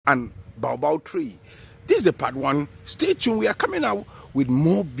and baobab tree. This is the part 1. Stay tuned. We are coming out with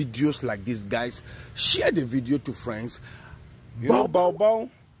more videos like this, guys. Share the video to friends. Baobab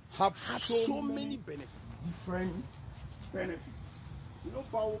have so many benefits, different benefits. You know,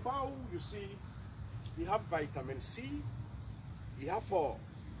 baobab, you see, you have vitamin C, you have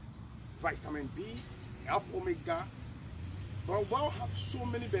vitamin B, you have omega. Baobab have so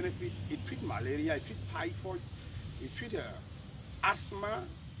many benefits. It treats malaria, it treats typhoid, it treats asthma,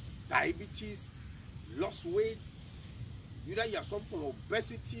 diabetes, lost weight. You know, you have some form of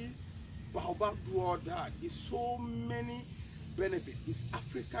obesity. Baobab do all that. It's so many benefits. It's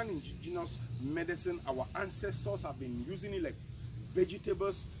African indigenous medicine. Our ancestors have been using it like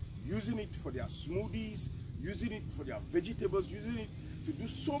vegetables, using it for their smoothies, using it for their vegetables, using it to do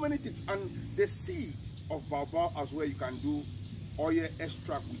so many things. And the seed of baobab as well, you can do oil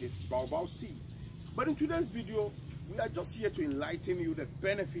extract with this baobab seed. But in today's video, we are just here to enlighten you the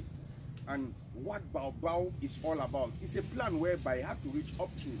benefit and what baobab is all about. It's a plant whereby you have to reach up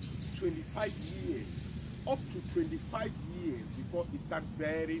to 25 years, up to 25 years before it starts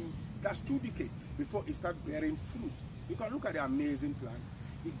bearing. That's 2 decades before it starts bearing fruit. You can look at the amazing plant.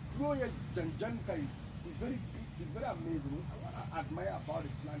 It grows gigantically. It's very big. It's very amazing. What I admire about the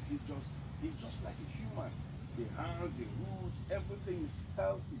plant is it's just like a human. The hands, the roots, everything is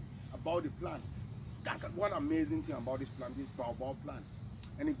healthy about the plant. That's one amazing thing about this plant, this baobab plant.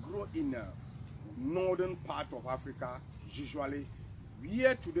 And it grows in the northern part of Africa, usually.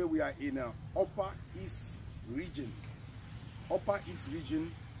 Here today we are in Upper East region. Upper East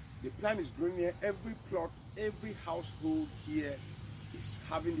region. The plant is growing here. Every plot, every household here is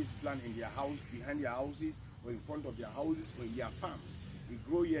having this plant in their house, behind their houses, or in front of their houses, or in their farms. They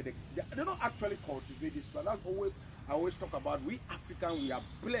grow here. They don't actually cultivate this plant. That's always I always talk about. We Africans, we are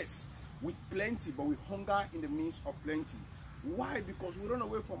blessed with plenty, but we hunger in the midst of plenty. Why? Because we run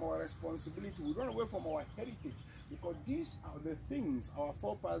away from our responsibility. We run away from our heritage. Because these are the things our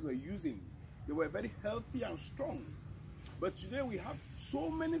forefathers were using. They were very healthy and strong. But today we have so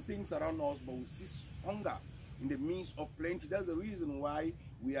many things around us, but we see hunger in the midst of plenty. That's the reason why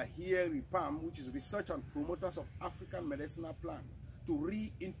we are here, REPAM, which is Research and Promoters of African Medicinal Plant, to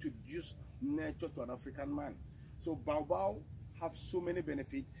reintroduce nature to an African man. So baobab have so many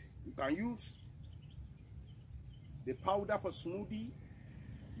benefits. You can use the powder for smoothie.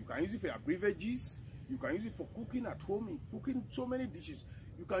 You can use it for your beverages. You can use it for cooking at home, cooking so many dishes.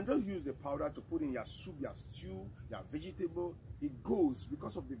 You can just use the powder to put in your soup, your stew, your vegetable. It goes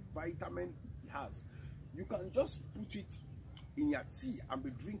because of the vitamin it has. You can just put it in your tea and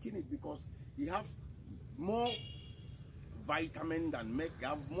be drinking it because it has more vitamin than milk. You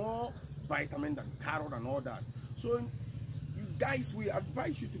have more vitamin than carrot and all that. So you guys, we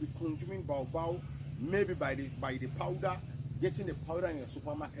advise you to be consuming baobab, maybe by the powder, getting the powder in your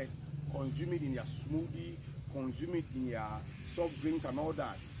supermarket, consume it in your smoothie, consume it in your soft drinks and all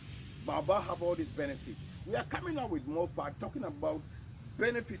that. Baobab have all this benefit. We are coming out with more part talking about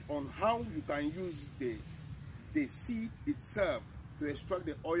benefit on how you can use the seed itself to extract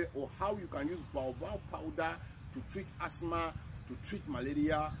the oil, or how you can use baobab powder to treat asthma, to treat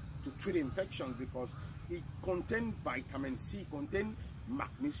malaria, to treat infections, because it contains vitamin C, contains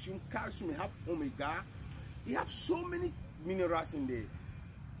magnesium, calcium, it have omega, it have so many minerals in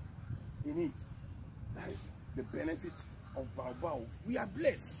it. That is the benefit of baobab. We are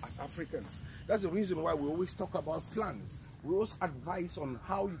blessed as Africans. That's the reason why we always talk about plants. We always advise on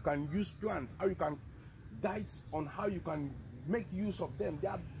how you can use plants, how you can guide on how you can make use of them. They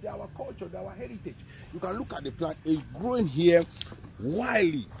are our culture, they are our heritage. You can look at the plant. It's growing here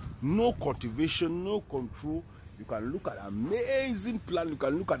wildly, no cultivation, no control. You can look at the amazing plant. You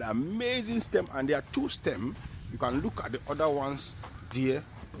can look at the amazing stem, and there are 2 stems. You can look at the other ones there,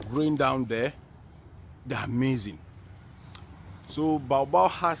 growing down there. They're amazing. So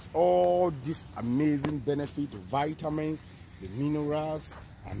baobab has all these amazing benefits, the vitamins, the minerals,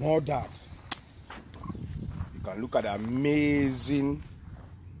 and all that. You can look at the amazing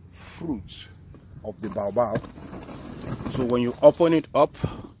fruit of the baobab. So when you open it up,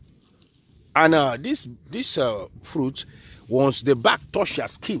 and this fruit, once the back touch your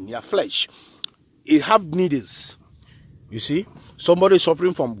skin, your flesh, it have needles. You see, somebody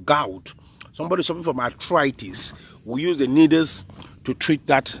suffering from gout, somebody suffering from arthritis, we use the needles to treat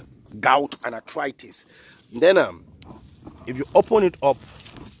that gout and arthritis. And then if you open it up,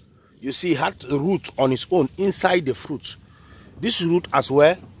 you see it has a root on its own inside the fruit. This root as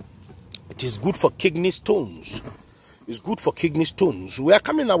well, it is good for kidney stones. It's good for kidney stones. We are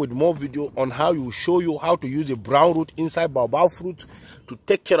coming out with more video on how you show you how to use the brown root inside baobab fruit to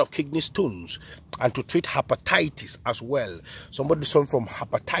take care of kidney stones and to treat hepatitis as well. Somebody suffering from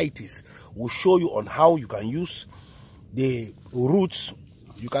hepatitis will show you on how you can use the roots.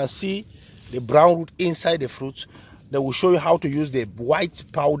 You can see the brown root inside the fruit. They will show you how to use the white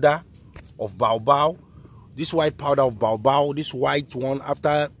powder of baobab. This white powder of baobab, this white one,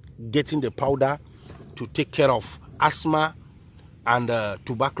 after getting the powder, to take care of asthma and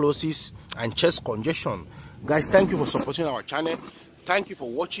tuberculosis and chest congestion. Guys, thank you for supporting our channel. Thank you for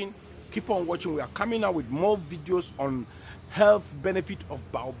watching. Keep on watching. We are coming out with more videos on health benefit of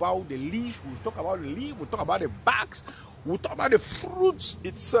baobab, the leaves. We'll talk about the leaf, we'll talk about the barks, we'll talk about the fruits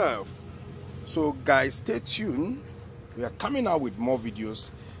itself. So guys, stay tuned. We are coming out with more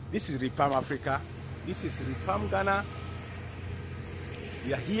videos. This is Ripam Africa. This is Ripam Ghana.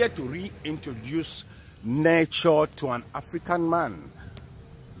 We are here to reintroduce nature to an African man.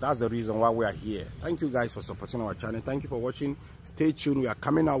 That's the reason why we are here. Thank you guys for supporting our channel. Thank you for watching. Stay tuned. We are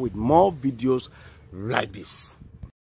coming out with more videos like this.